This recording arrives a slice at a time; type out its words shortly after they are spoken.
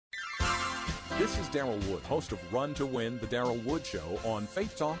This is Daryl Wood, host of Run to Win, the Daryl Wood Show on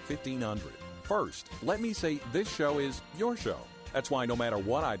Faith Talk 1500. First, let me say this show is your show. That's why no matter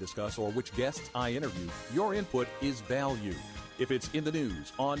what I discuss or which guests I interview, your input is valued. If it's in the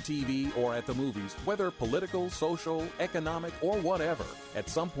news, on TV, or at the movies, whether political, social, economic, or whatever, at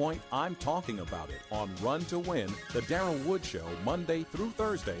some point I'm talking about it on Run to Win, the Daryl Wood Show, Monday through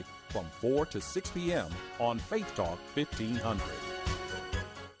Thursday from 4 to 6 p.m. on Faith Talk 1500.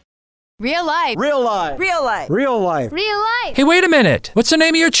 Real life. Real life. Real life. Real life. Real life. Hey, wait a minute. What's the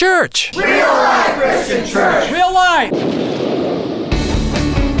name of your church? Real Life Christian Church. Real life.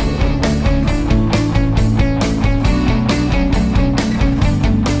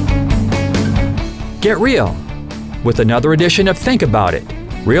 Get real with another edition of Think About It.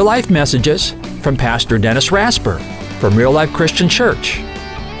 Real life messages from Pastor Dennis Rasper from Real Life Christian Church.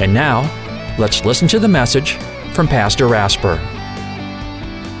 And now, let's listen to the message from Pastor Rasper.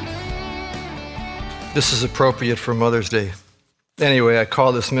 This is appropriate for Mother's Day. Anyway, I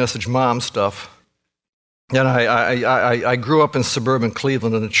call this message Mom Stuff. And I grew up in suburban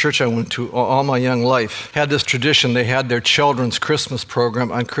Cleveland, and the church I went to all my young life had this tradition. They had their children's Christmas program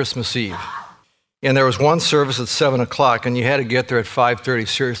on Christmas Eve. And there was one service at 7 o'clock, and you had to get there at 5:30,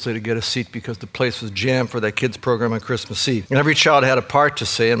 seriously, to get a seat because the place was jammed for that kids' program on Christmas Eve. And every child had a part to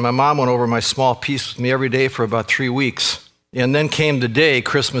say, and my mom went over my small piece with me every day for about 3 weeks. And then came the day,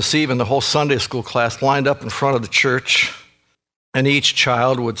 Christmas Eve, and the whole Sunday school class lined up in front of the church, and each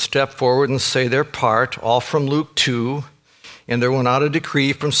child would step forward and say their part, all from Luke 2, and there went out a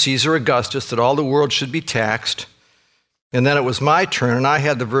decree from Caesar Augustus that all the world should be taxed. And then it was my turn, and I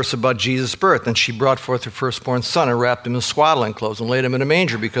had the verse about Jesus' birth, and she brought forth her firstborn son and wrapped him in swaddling clothes and laid him in a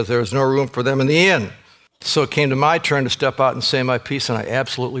manger because there was no room for them in the inn. So it came to my turn to step out and say my piece, and I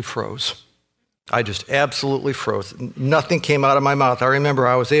absolutely froze. I just absolutely froze. Nothing came out of my mouth. I remember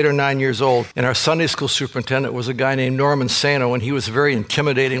I was 8 or 9 years old, and our Sunday school superintendent was a guy named Norman Sano, and he was a very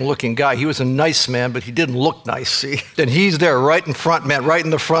intimidating-looking guy. He was a nice man, but he didn't look nice, see? And he's there right in front, man, right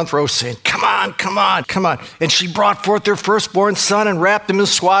in the front row saying, come on, come on, come on. And she brought forth her firstborn son and wrapped him in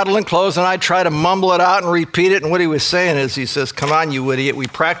swaddling clothes, and I tried to mumble it out and repeat it, and what he was saying is, he says, come on, you idiot, we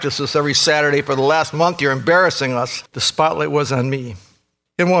practice this every Saturday for the last month. You're embarrassing us. The spotlight was on me.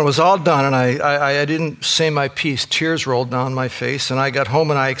 And when it was all done and I didn't say my piece, tears rolled down my face, and I got home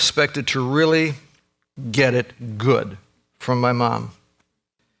and I expected to really get it good from my mom.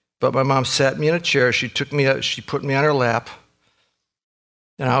 But my mom sat me in a chair, she put me on her lap,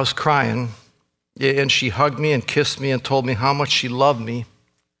 and I was crying, and she hugged me and kissed me and told me how much she loved me.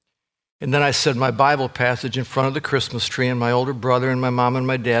 And then I said my Bible passage in front of the Christmas tree, and my older brother and my mom and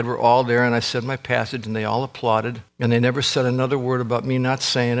my dad were all there, and I said my passage, and they all applauded, and they never said another word about me not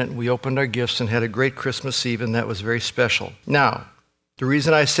saying it, and we opened our gifts and had a great Christmas Eve, and that was very special. Now, the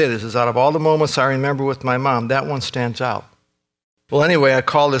reason I say this is out of all the moments I remember with my mom, that one stands out. Well, anyway, I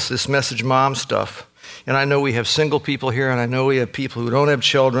call this message Mom Stuff, and I know we have single people here, and I know we have people who don't have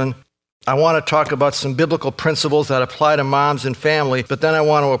children. I want to talk about some biblical principles that apply to moms and family, but then I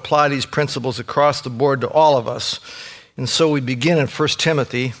want to apply these principles across the board to all of us. And so we begin in 1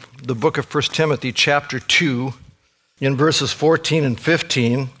 Timothy, the book of 1 Timothy, chapter 2, in verses 14 and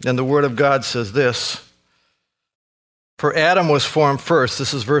 15, and the Word of God says this, for Adam was formed first,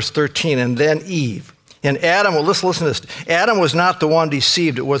 this is verse 13, and then Eve. And Adam, well, listen to this, Adam was not the one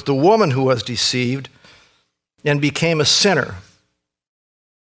deceived, it was the woman who was deceived and became a sinner.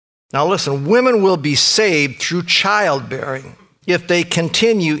 Now listen, women will be saved through childbearing if they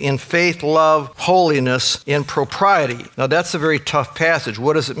continue in faith, love, holiness, and propriety. Now that's a very tough passage.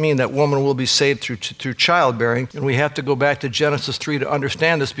 What does it mean that woman will be saved through childbearing? And we have to go back to Genesis 3 to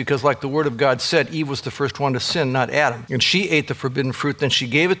understand this, because like the Word of God said, Eve was the first one to sin, not Adam. And she ate the forbidden fruit, then she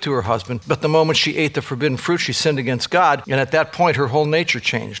gave it to her husband. But the moment she ate the forbidden fruit, she sinned against God, and at that point her whole nature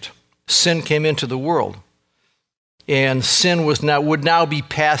changed. Sin came into the world. And sin would now be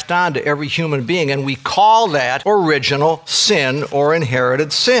passed on to every human being, and we call that original sin or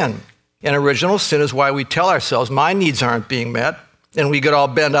inherited sin. And original sin is why we tell ourselves, my needs aren't being met, and we get all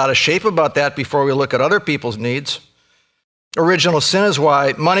bent out of shape about that before we look at other people's needs. Original sin is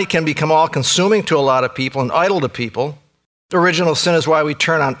why money can become all-consuming to a lot of people and idle to people. Original sin is why we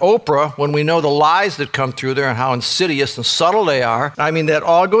turn on Oprah when we know the lies that come through there and how insidious and subtle they are. I mean, that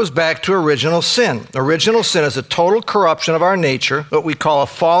all goes back to original sin. Original sin is a total corruption of our nature. What we call a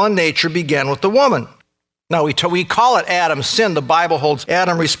fallen nature began with the woman. Now, we call it Adam's sin. The Bible holds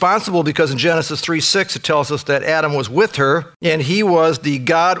Adam responsible because in Genesis 3:6 it tells us that Adam was with her, and he was the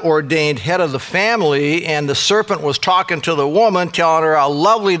God-ordained head of the family, and the serpent was talking to the woman, telling her how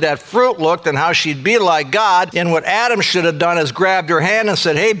lovely that fruit looked and how she'd be like God. And what Adam should have done is grabbed her hand and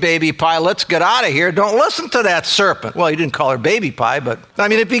said, "Hey, baby pie, let's get out of here. Don't listen to that serpent." Well, he didn't call her baby pie, but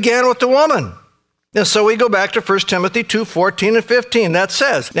it began with the woman. And so we go back to 1 Timothy 2:14 and 15. That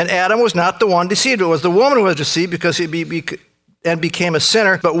says, "And Adam was not the one deceived. It was the woman who was deceived because he became a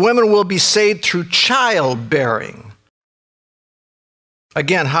sinner. But women will be saved through childbearing."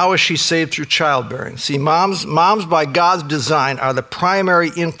 Again, how is she saved through childbearing? See, moms by God's design are the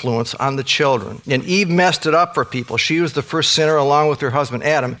primary influence on the children. And Eve messed it up for people. She was the first sinner along with her husband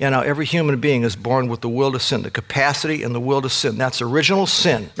Adam. And now every human being is born with the will to sin, the capacity and the will to sin. That's original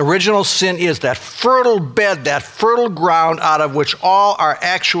sin. Original sin is that fertile bed, that fertile ground out of which all our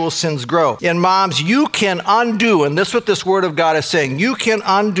actual sins grow. And moms, you can undo, and this is what this word of God is saying, you can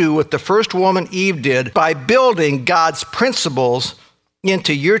undo what the first woman Eve did by building God's principles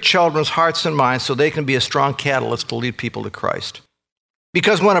into your children's hearts and minds so they can be a strong catalyst to lead people to Christ.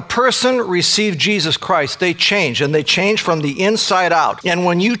 Because when a person receives Jesus Christ, they change, and they change from the inside out. And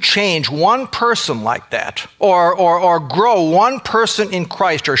when you change one person like that, or grow one person in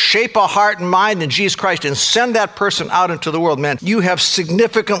Christ, or shape a heart and mind in Jesus Christ and send that person out into the world, man, you have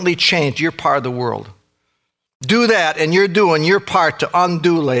significantly changed your part of the world. Do that, and you're doing your part to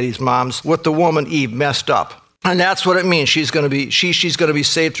undo, ladies, moms, what the woman Eve messed up. And that's what it means. She's going to be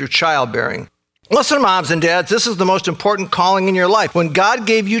saved through childbearing. Listen, moms and dads, this is the most important calling in your life. When God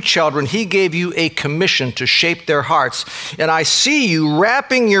gave you children, he gave you a commission to shape their hearts. And I see you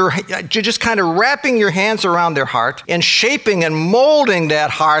just kind of wrapping your hands around their heart and shaping and molding that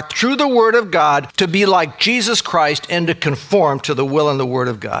heart through the Word of God to be like Jesus Christ and to conform to the will and the Word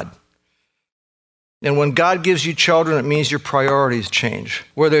of God. And when God gives you children, it means your priorities change,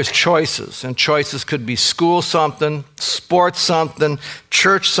 where there's choices. And choices could be school something, sports something,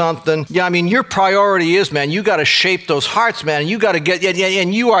 church something. Yeah, your priority is, man, you got to shape those hearts, man. You got to get,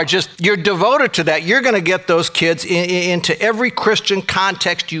 and you're devoted to that. You're going to get those kids into every Christian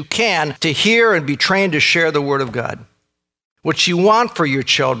context you can to hear and be trained to share the Word of God. What you want for your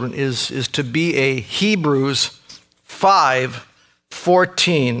children is to be a Hebrews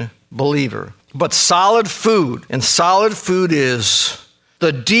 5:14 believer. But solid food, and solid food is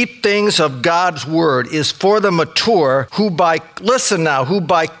the deep things of God's Word, is for the mature who by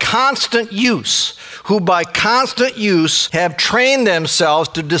constant use have trained themselves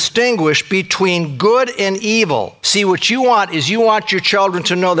to distinguish between good and evil. See, what you want is you want your children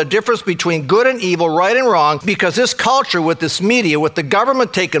to know the difference between good and evil, right and wrong, because this culture with this media, with the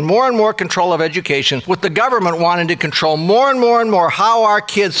government taking more and more control of education, with the government wanting to control more and more how our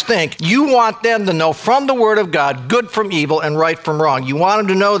kids think, you want them to know from the Word of God good from evil and right from wrong. You want them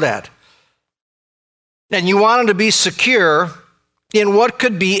to know that. And you want them to be secure in what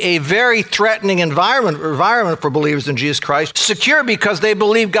could be a very threatening environment for believers in Jesus Christ. Secure because they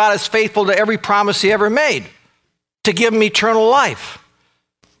believe God is faithful to every promise he ever made to give them eternal life.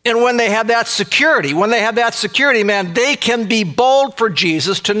 And when they have that security, man, they can be bold for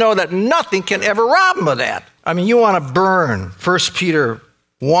Jesus to know that nothing can ever rob them of that. You want to burn 1 Peter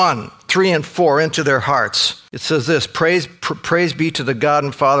 1:3 and 4 into their hearts. It says this, praise be to the God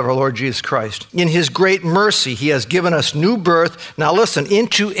and Father of our Lord Jesus Christ. In his great mercy, he has given us new birth, now listen,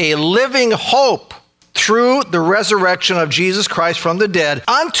 into a living hope through the resurrection of Jesus Christ from the dead,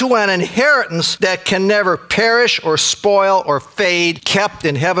 unto an inheritance that can never perish or spoil or fade, kept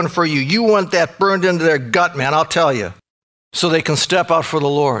in heaven for you. You want that burned into their gut, man, I'll tell you, so they can step out for the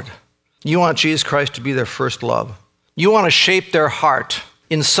Lord. You want Jesus Christ to be their first love. You want to shape their heart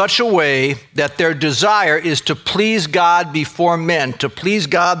in such a way that their desire is to please God before men, to please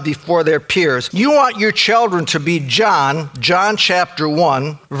God before their peers. You want your children to be John chapter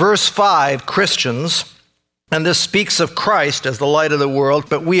 1, verse 5, Christians, and this speaks of Christ as the light of the world,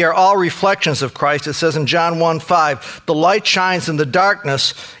 but we are all reflections of Christ. It says in John 1:5, the light shines in the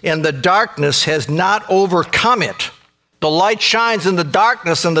darkness, and the darkness has not overcome it. The light shines in the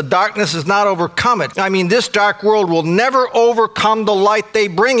darkness, and the darkness has not overcome it. This dark world will never overcome the light they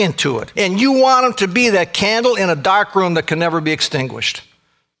bring into it. And you want them to be that candle in a dark room that can never be extinguished.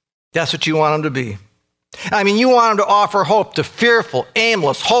 That's what you want them to be. You want them to offer hope to fearful,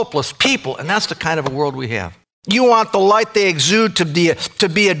 aimless, hopeless people, and that's the kind of a world we have. You want the light they exude to be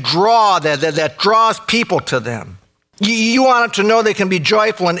a draw that draws people to them. You want them to know they can be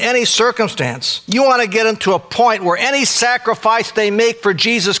joyful in any circumstance. You want to get them to a point where any sacrifice they make for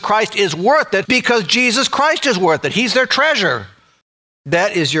Jesus Christ is worth it because Jesus Christ is worth it. He's their treasure.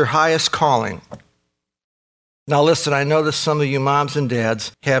 That is your highest calling. Now listen, I know that some of you moms and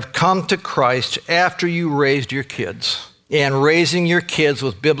dads have come to Christ after you raised your kids. And raising your kids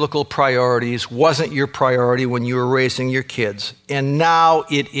with biblical priorities wasn't your priority when you were raising your kids. And now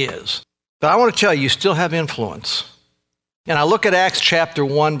it is. But I want to tell you, you still have influence. And I look at Acts chapter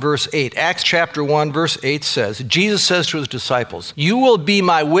 1, verse 8. Acts chapter 1, verse 8 says, Jesus says to his disciples, "You will be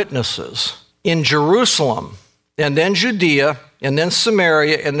my witnesses in Jerusalem, and then Judea, and then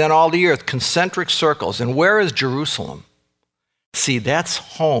Samaria, and then all the earth," concentric circles. And where is Jerusalem? See, that's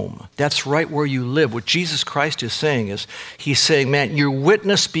home. That's right where you live. What Jesus Christ is saying is, he's saying, man, your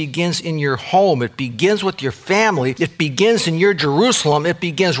witness begins in your home. It begins with your family. It begins in your Jerusalem. It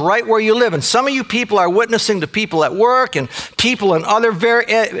begins right where you live. And some of you people are witnessing to people at work and people in other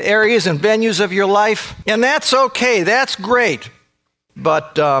areas and venues of your life. And that's okay. That's great.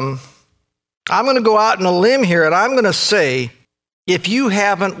 But I'm going to go out on a limb here, and I'm going to say, if you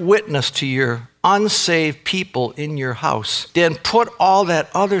haven't witnessed to your unsaved people in your house, then put all that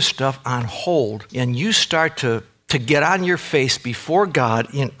other stuff on hold, and you start to get on your face before God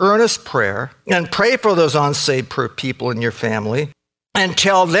in earnest prayer and pray for those unsaved people in your family and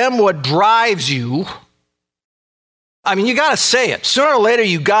tell them what drives you. I mean, you got to say it. Sooner or later,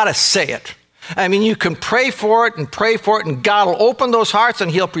 you got to say it. I mean, you can pray for it, and God will open those hearts,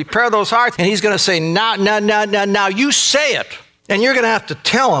 and he'll prepare those hearts, and he's going to say, now, you say it. And you're going to have to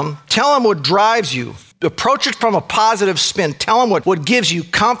tell him what drives you. Approach it from a positive spin. Tell him what gives you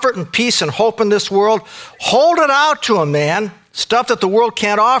comfort and peace and hope in this world. Hold it out to him, man. Stuff that the world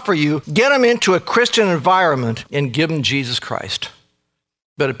can't offer you. Get him into a Christian environment and give him Jesus Christ.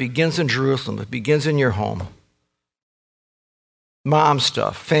 But it begins in Jerusalem. It begins in your home. Mom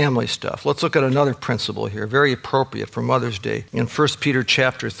stuff, family stuff. Let's look at another principle here, very appropriate for Mother's Day. In 1 Peter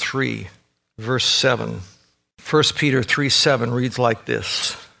chapter 3, verse 7. 1 Peter 3:7 reads like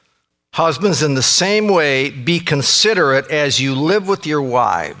this. Husbands, in the same way, be considerate as you live with your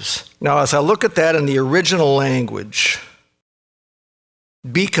wives. Now, as I look at that in the original language,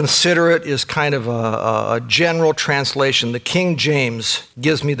 be considerate is kind of a general translation. The King James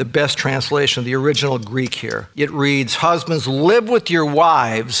gives me the best translation of the original Greek here. It reads, husbands, live with your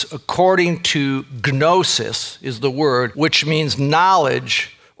wives according to gnosis is the word, which means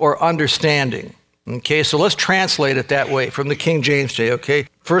knowledge or understanding. Okay, so let's translate it that way from the King James today, okay?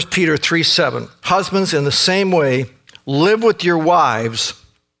 1 Peter 3:7. Husbands, in the same way, live with your wives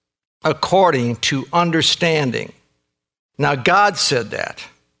according to understanding. Now, God said that.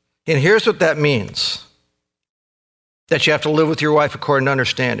 And here's what that means. That you have to live with your wife according to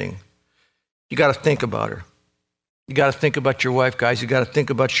understanding. You got to think about her. You got to think about your wife, guys. You got to think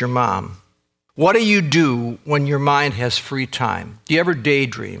about your mom. What do you do when your mind has free time? Do you ever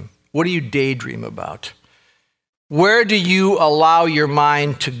daydream? What do you daydream about? Where do you allow your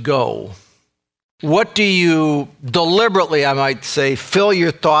mind to go? What do you deliberately, I might say, fill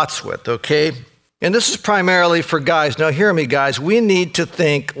your thoughts with, okay? And this is primarily for guys. Now hear me, guys. We need to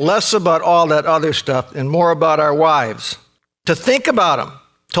think less about all that other stuff and more about our wives. To think about them,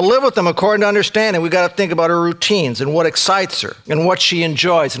 to live with them according to understanding, we got to think about her routines and what excites her and what she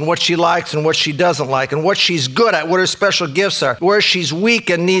enjoys and what she likes and what she doesn't like and what she's good at, what her special gifts are, where she's weak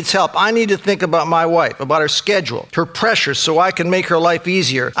and needs help. I need to think about my wife, about her schedule, her pressures, so I can make her life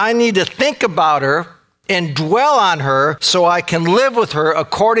easier. I need to think about her and dwell on her so I can live with her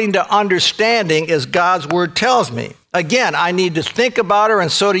according to understanding as God's word tells me. Again, I need to think about her,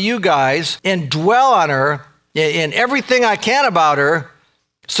 and so do you guys, and dwell on her in everything I can about her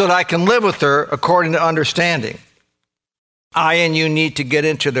so that I can live with her according to understanding. I and you need to get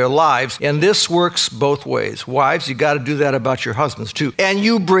into their lives, and this works both ways. Wives, you got to do that about your husbands too. And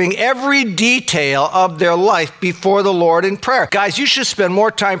you bring every detail of their life before the Lord in prayer. Guys, you should spend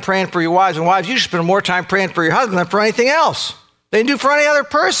more time praying for your wives, and wives, you should spend more time praying for your husband than for anything else than you do for any other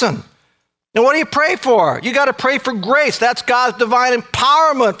person. And what do you pray for? You got to pray for grace. That's God's divine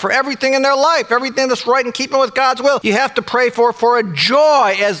empowerment for everything in their life, everything that's right in keeping with God's will. You have to pray for a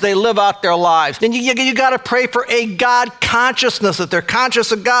joy as they live out their lives. Then you got to pray for a God consciousness, that they're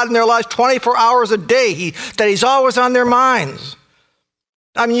conscious of God in their lives 24 hours a day, that he's always on their minds.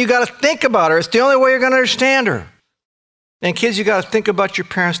 I mean, you got to think about her. It's the only way you're going to understand her. And kids, you got to think about your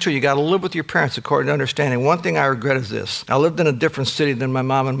parents too. You got to live with your parents according to understanding. One thing I regret is this. I lived in a different city than my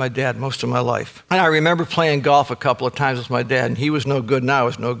mom and my dad most of my life. And I remember playing golf a couple of times with my dad, and he was no good and I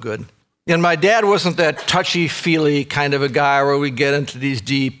was no good. And my dad wasn't that touchy-feely kind of a guy where we get into these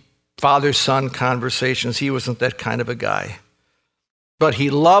deep father-son conversations. He wasn't that kind of a guy. But he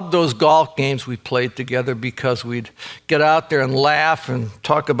loved those golf games we played together because we'd get out there and laugh and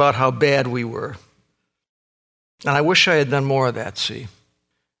talk about how bad we were. And I wish I had done more of that, see.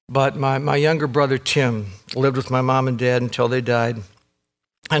 But my younger brother, Tim, lived with my mom and dad until they died.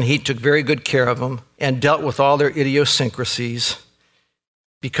 And he took very good care of them and dealt with all their idiosyncrasies.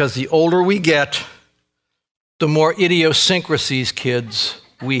 Because the older we get, the more idiosyncrasies, kids,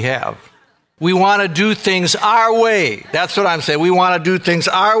 we have. We want to do things our way. That's what I'm saying. We want to do things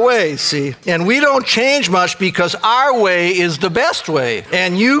our way, see? And we don't change much because our way is the best way.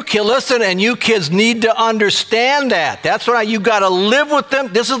 And you listen, and you kids need to understand that. That's why you got to live with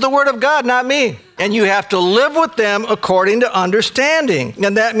them. This is the word of God, not me. And you have to live with them according to understanding.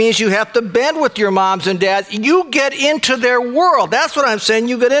 And that means you have to bend with your moms and dads. You get into their world. That's what I'm saying.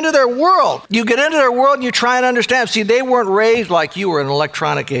 You get into their world. You get into their world and you try and understand. See, they weren't raised like you were in an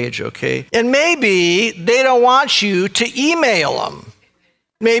electronic age, okay? And maybe they don't want you to email them.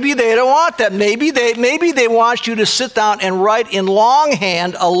 Maybe they don't want that. Maybe they want you to sit down and write in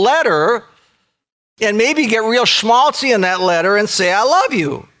longhand a letter and maybe get real schmaltzy in that letter and say, I love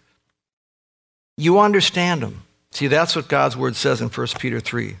you. You understand them. See, that's what God's word says in 1 Peter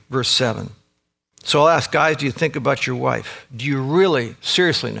 3, verse 7. So I'll ask, guys, do you think about your wife? Do you really,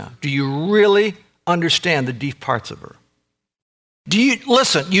 seriously now, do you really understand the deep parts of her?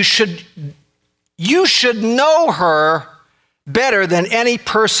 Listen, you should know her better than any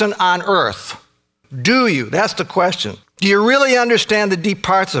person on earth. Do you? That's the question. Do you really understand the deep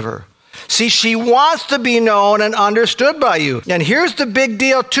parts of her? See, she wants to be known and understood by you. And here's the big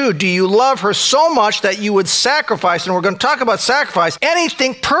deal, too. Do you love her so much that you would sacrifice, and we're going to talk about sacrifice,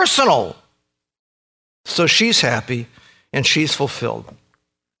 anything personal, so she's happy and she's fulfilled?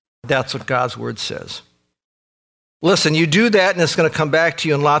 That's what God's word says. Listen, you do that, and it's going to come back to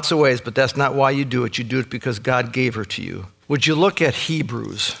you in lots of ways, but that's not why you do it. You do it because God gave her to you. Would you look at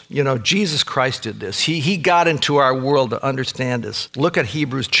Hebrews? You know, Jesus Christ did this. He got into our world to understand this. Look at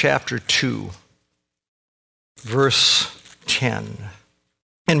Hebrews chapter 2, verse 10.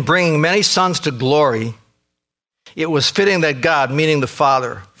 In bringing many sons to glory, it was fitting that God, meaning the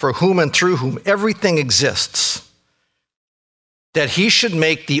Father, for whom and through whom everything exists, that he should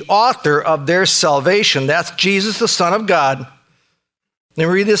make the author of their salvation, that's Jesus, the Son of God. Let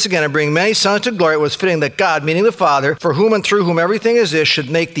me read this again. And bring many sons to glory. It was fitting that God, meaning the Father, for whom and through whom everything exists, should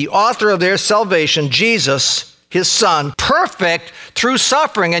make the author of their salvation, Jesus, his Son, perfect through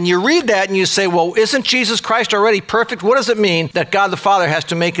suffering. And you read that and you say, well, isn't Jesus Christ already perfect? What does it mean that God the Father has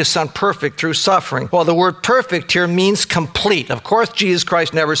to make his Son perfect through suffering? Well, the word perfect here means complete. Of course, Jesus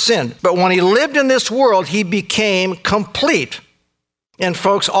Christ never sinned. But when he lived in this world, he became complete. And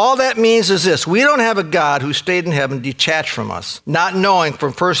folks, all that means is this. We don't have a God who stayed in heaven detached from us, not knowing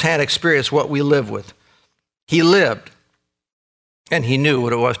from firsthand experience what we live with. He lived, and he knew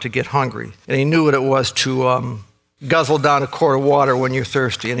what it was to get hungry, and he knew what it was to guzzle down a quart of water when you're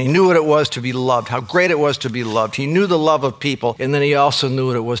thirsty, and he knew what it was to be loved, how great it was to be loved. He knew the love of people, and then he also knew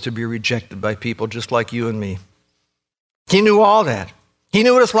what it was to be rejected by people just like you and me. He knew all that. He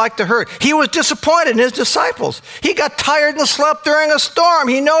knew what it's like to hurt. He was disappointed in his disciples. He got tired and slept during a storm.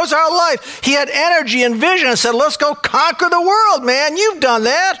 He knows our life. He had energy and vision and said, let's go conquer the world, man. You've done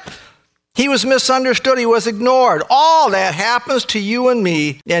that. He was misunderstood. He was ignored. All that happens to you and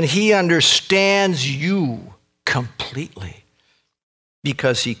me, and he understands you completely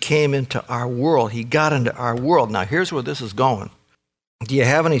because he came into our world. He got into our world. Now, here's where this is going. Do you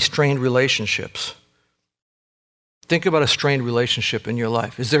have any strained relationships? Think about a strained relationship in your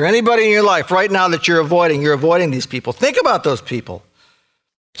life. Is there anybody in your life right now that you're avoiding? You're avoiding these people. Think about those people.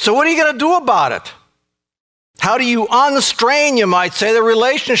 So what are you going to do about it? How do you unstrain, you might say, the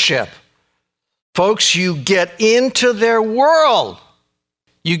relationship? Folks, you get into their world.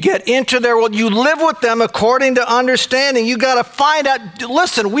 You get into their world. You live with them according to understanding. You got to find out.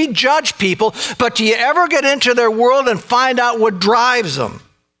 Listen, we judge people, but do you ever get into their world and find out what drives them?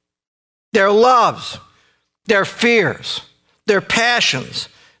 Their loves, their fears, their passions,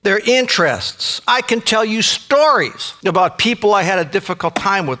 their interests. I can tell you stories about people I had a difficult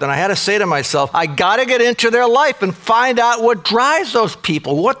time with, and I had to say to myself, I got to get into their life and find out what drives those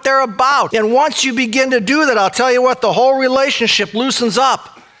people, what they're about. And once you begin to do that, I'll tell you what, the whole relationship loosens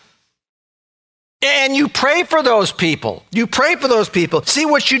up. And you pray for those people. You pray for those people. See,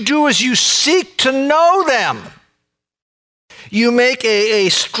 what you do is you seek to know them. You make a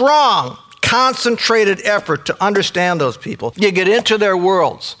strong, concentrated effort to understand those people. You get into their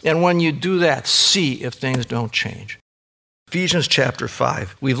worlds. And when you do that, see if things don't change. Ephesians chapter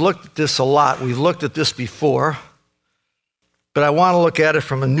 5. We've looked at this a lot. We've looked at this before. But I want to look at it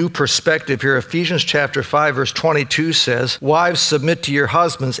from a new perspective here. Ephesians chapter 5, verse 22 says, wives, submit to your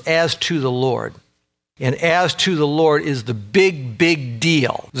husbands as to the Lord. and as to the Lord is the big, big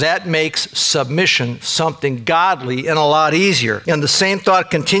deal. That makes submission something godly and a lot easier. And the same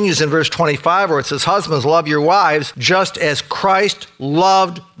thought continues in verse 25 where it says, husbands, love your wives just as Christ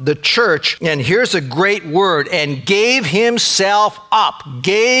loved the church. And here's a great word, and gave himself up.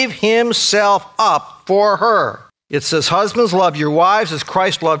 Gave himself up for her. It says, husbands, love your wives as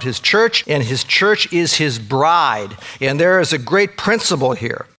Christ loved his church, and his church is his bride. And there is a great principle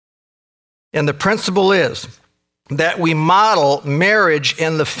here. And the principle is that we model marriage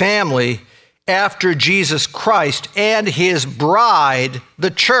and the family after Jesus Christ and his bride,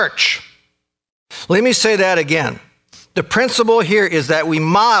 the church. Let me say that again. The principle here is that we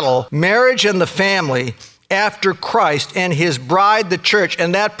model marriage and the family after Christ and his bride, the church,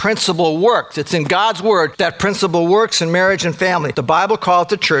 and that principle works. It's in God's word. That principle works in marriage and family. The Bible calls it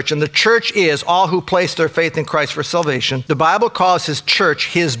the church, and the church is all who place their faith in Christ for salvation. The Bible calls his church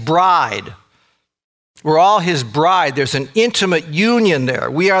his bride. We're all his bride. There's an intimate union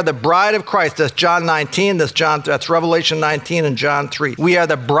there. We are the bride of Christ. That's John 19. That's Revelation 19 and John 3. We are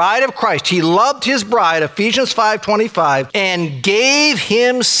the bride of Christ. He loved his bride, Ephesians 5:25, and gave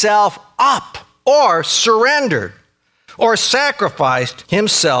himself up, or surrendered, or sacrificed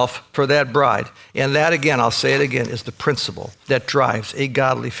himself for that bride. And that, again, I'll say it again, is the principle that drives a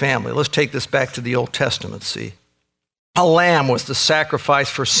godly family. Let's take this back to the Old Testament, see. A lamb was the sacrifice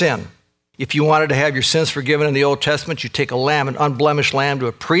for sin. If you wanted to have your sins forgiven in the Old Testament, you take a lamb, an unblemished lamb, to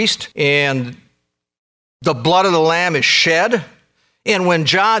a priest, and the blood of the lamb is shed. And when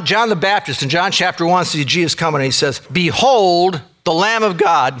John the Baptist in John chapter 1 sees Jesus coming, he says, behold, the Lamb of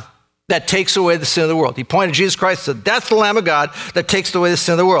God that takes away the sin of the world. He pointed to Jesus Christ and said, that's the Lamb of God that takes away the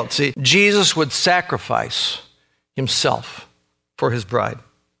sin of the world. See, Jesus would sacrifice himself for his bride.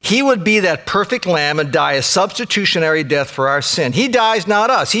 He would be that perfect lamb and die a substitutionary death for our sin. He dies,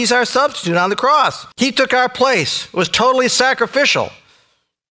 not us. He's our substitute on the cross. He took our place. It was totally sacrificial.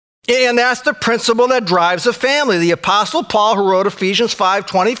 And that's the principle that drives a family. The Apostle Paul, who wrote Ephesians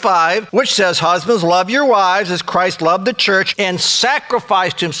 5:25, which says, husbands, love your wives as Christ loved the church and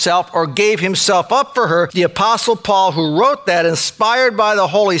sacrificed himself or gave himself up for her. The Apostle Paul, who wrote that, inspired by the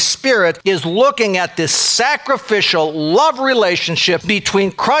Holy Spirit, is looking at this sacrificial love relationship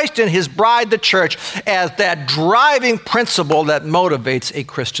between Christ and his bride, the church, as that driving principle that motivates a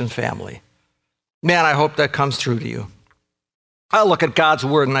Christian family. Man, I hope that comes through to you. I look at God's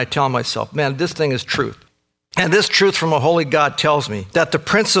word and I tell myself, man, this thing is truth. And this truth from a holy God tells me that the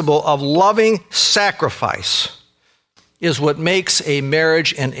principle of loving sacrifice is what makes a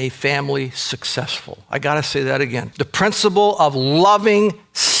marriage and a family successful. I got to say that again. The principle of loving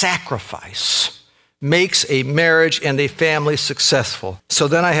sacrifice makes a marriage and a family successful. So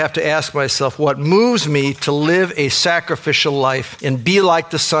then I have to ask myself, what moves me to live a sacrificial life and be like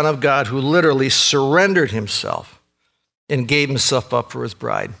the Son of God who literally surrendered himself and gave himself up for his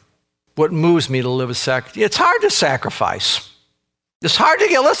bride? What moves me to live a sacrifice? It's hard to sacrifice. It's hard to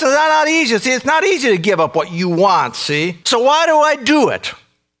get, listen, it's not easy. See, it's not easy to give up what you want, see? So why do I do it?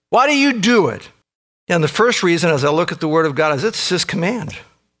 Why do you do it? And the first reason, as I look at the Word of God, is it's his command.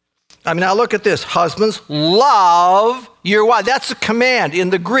 I mean, now look at this. Husbands, love your wife. That's a command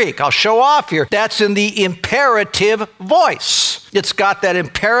in the Greek. I'll show off here. That's in the imperative voice. It's got that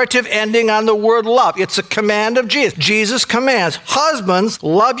imperative ending on the word love. It's a command of Jesus. Jesus commands, husbands,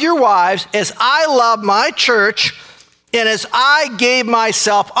 love your wives as I love my church and as I gave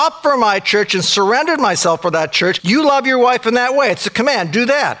myself up for my church and surrendered myself for that church. You love your wife in that way. It's a command. Do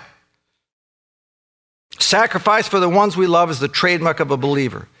that. Sacrifice for the ones we love is the trademark of a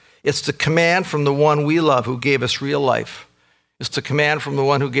believer. It's the command from the one we love who gave us real life. It's the command from the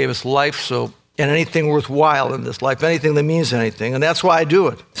one who gave us life, and anything worthwhile in this life, anything that means anything. And that's why I do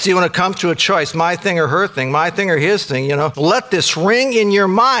it. See, when it comes to a choice, my thing or her thing, my thing or his thing, let this ring in your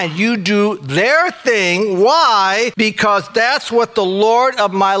mind. You do their thing. Why? Because that's what the Lord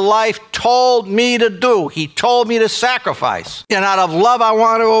of my life told me to do. He told me to sacrifice. And out of love, I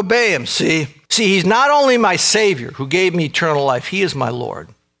want to obey him, see? See, he's not only my Savior who gave me eternal life, he is my Lord.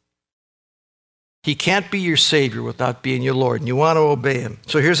 He can't be your Savior without being your Lord, and you want to obey him.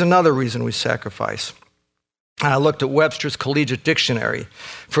 So here's another reason we sacrifice. And I looked at Webster's Collegiate Dictionary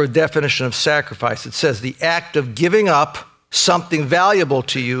for a definition of sacrifice. It says, the act of giving up something valuable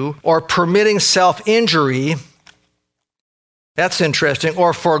to you or permitting self-injury, that's interesting,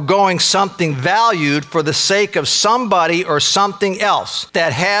 or foregoing something valued for the sake of somebody or something else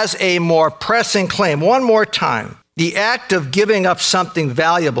that has a more pressing claim. One more time. The act of giving up something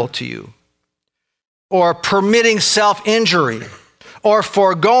valuable to you, or permitting self-injury, or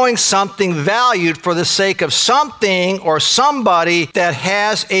foregoing something valued for the sake of something or somebody that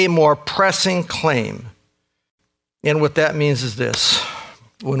has a more pressing claim. And what that means is this.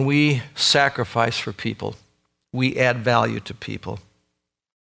 When we sacrifice for people, we add value to people.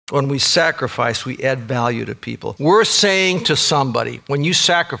 When we sacrifice, we add value to people. We're saying to somebody, when you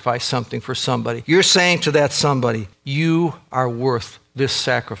sacrifice something for somebody, you're saying to that somebody, you are worth this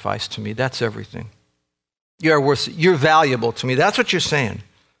sacrifice to me. That's everything. You're valuable to me. That's what you're saying.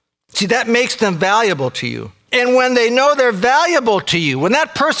 See, that makes them valuable to you. And when they know they're valuable to you, when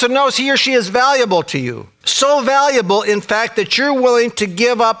that person knows he or she is valuable to you, so valuable, in fact, that you're willing to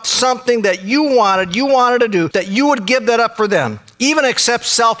give up something that you wanted to do, that you would give that up for them, even accept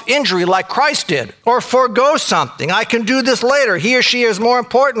self-injury like Christ did, or forego something. I can do this later. He or she is more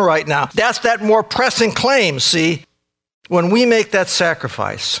important right now. That's that more pressing claim, see? When we make that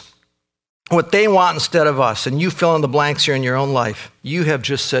sacrifice, what they want instead of us, and you fill in the blanks here in your own life, you have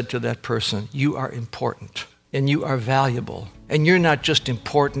just said to that person, you are important. And you are valuable. And you're not just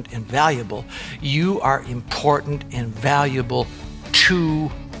important and valuable. You are important and valuable to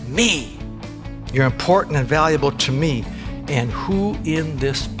me. You're important and valuable to me. And who in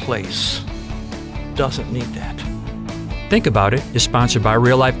this place doesn't need that? Think About It is sponsored by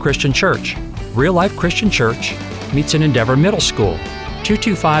Real Life Christian Church. Real Life Christian Church meets in Endeavor Middle School,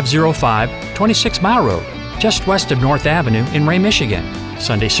 22505 26 Mile Road, just west of North Avenue in Ray, Michigan.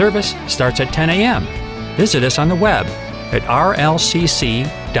 Sunday service starts at 10 a.m. Visit us on the web at rlcc.us.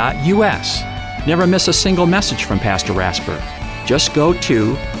 Never miss a single message from Pastor Rasper. Just go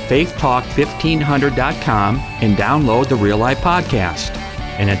to faithtalk1500.com and download the Real Life Podcast.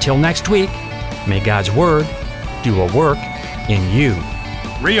 And until next week, may God's Word do a work in you.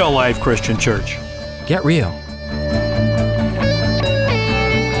 Real Life Christian Church. Get real.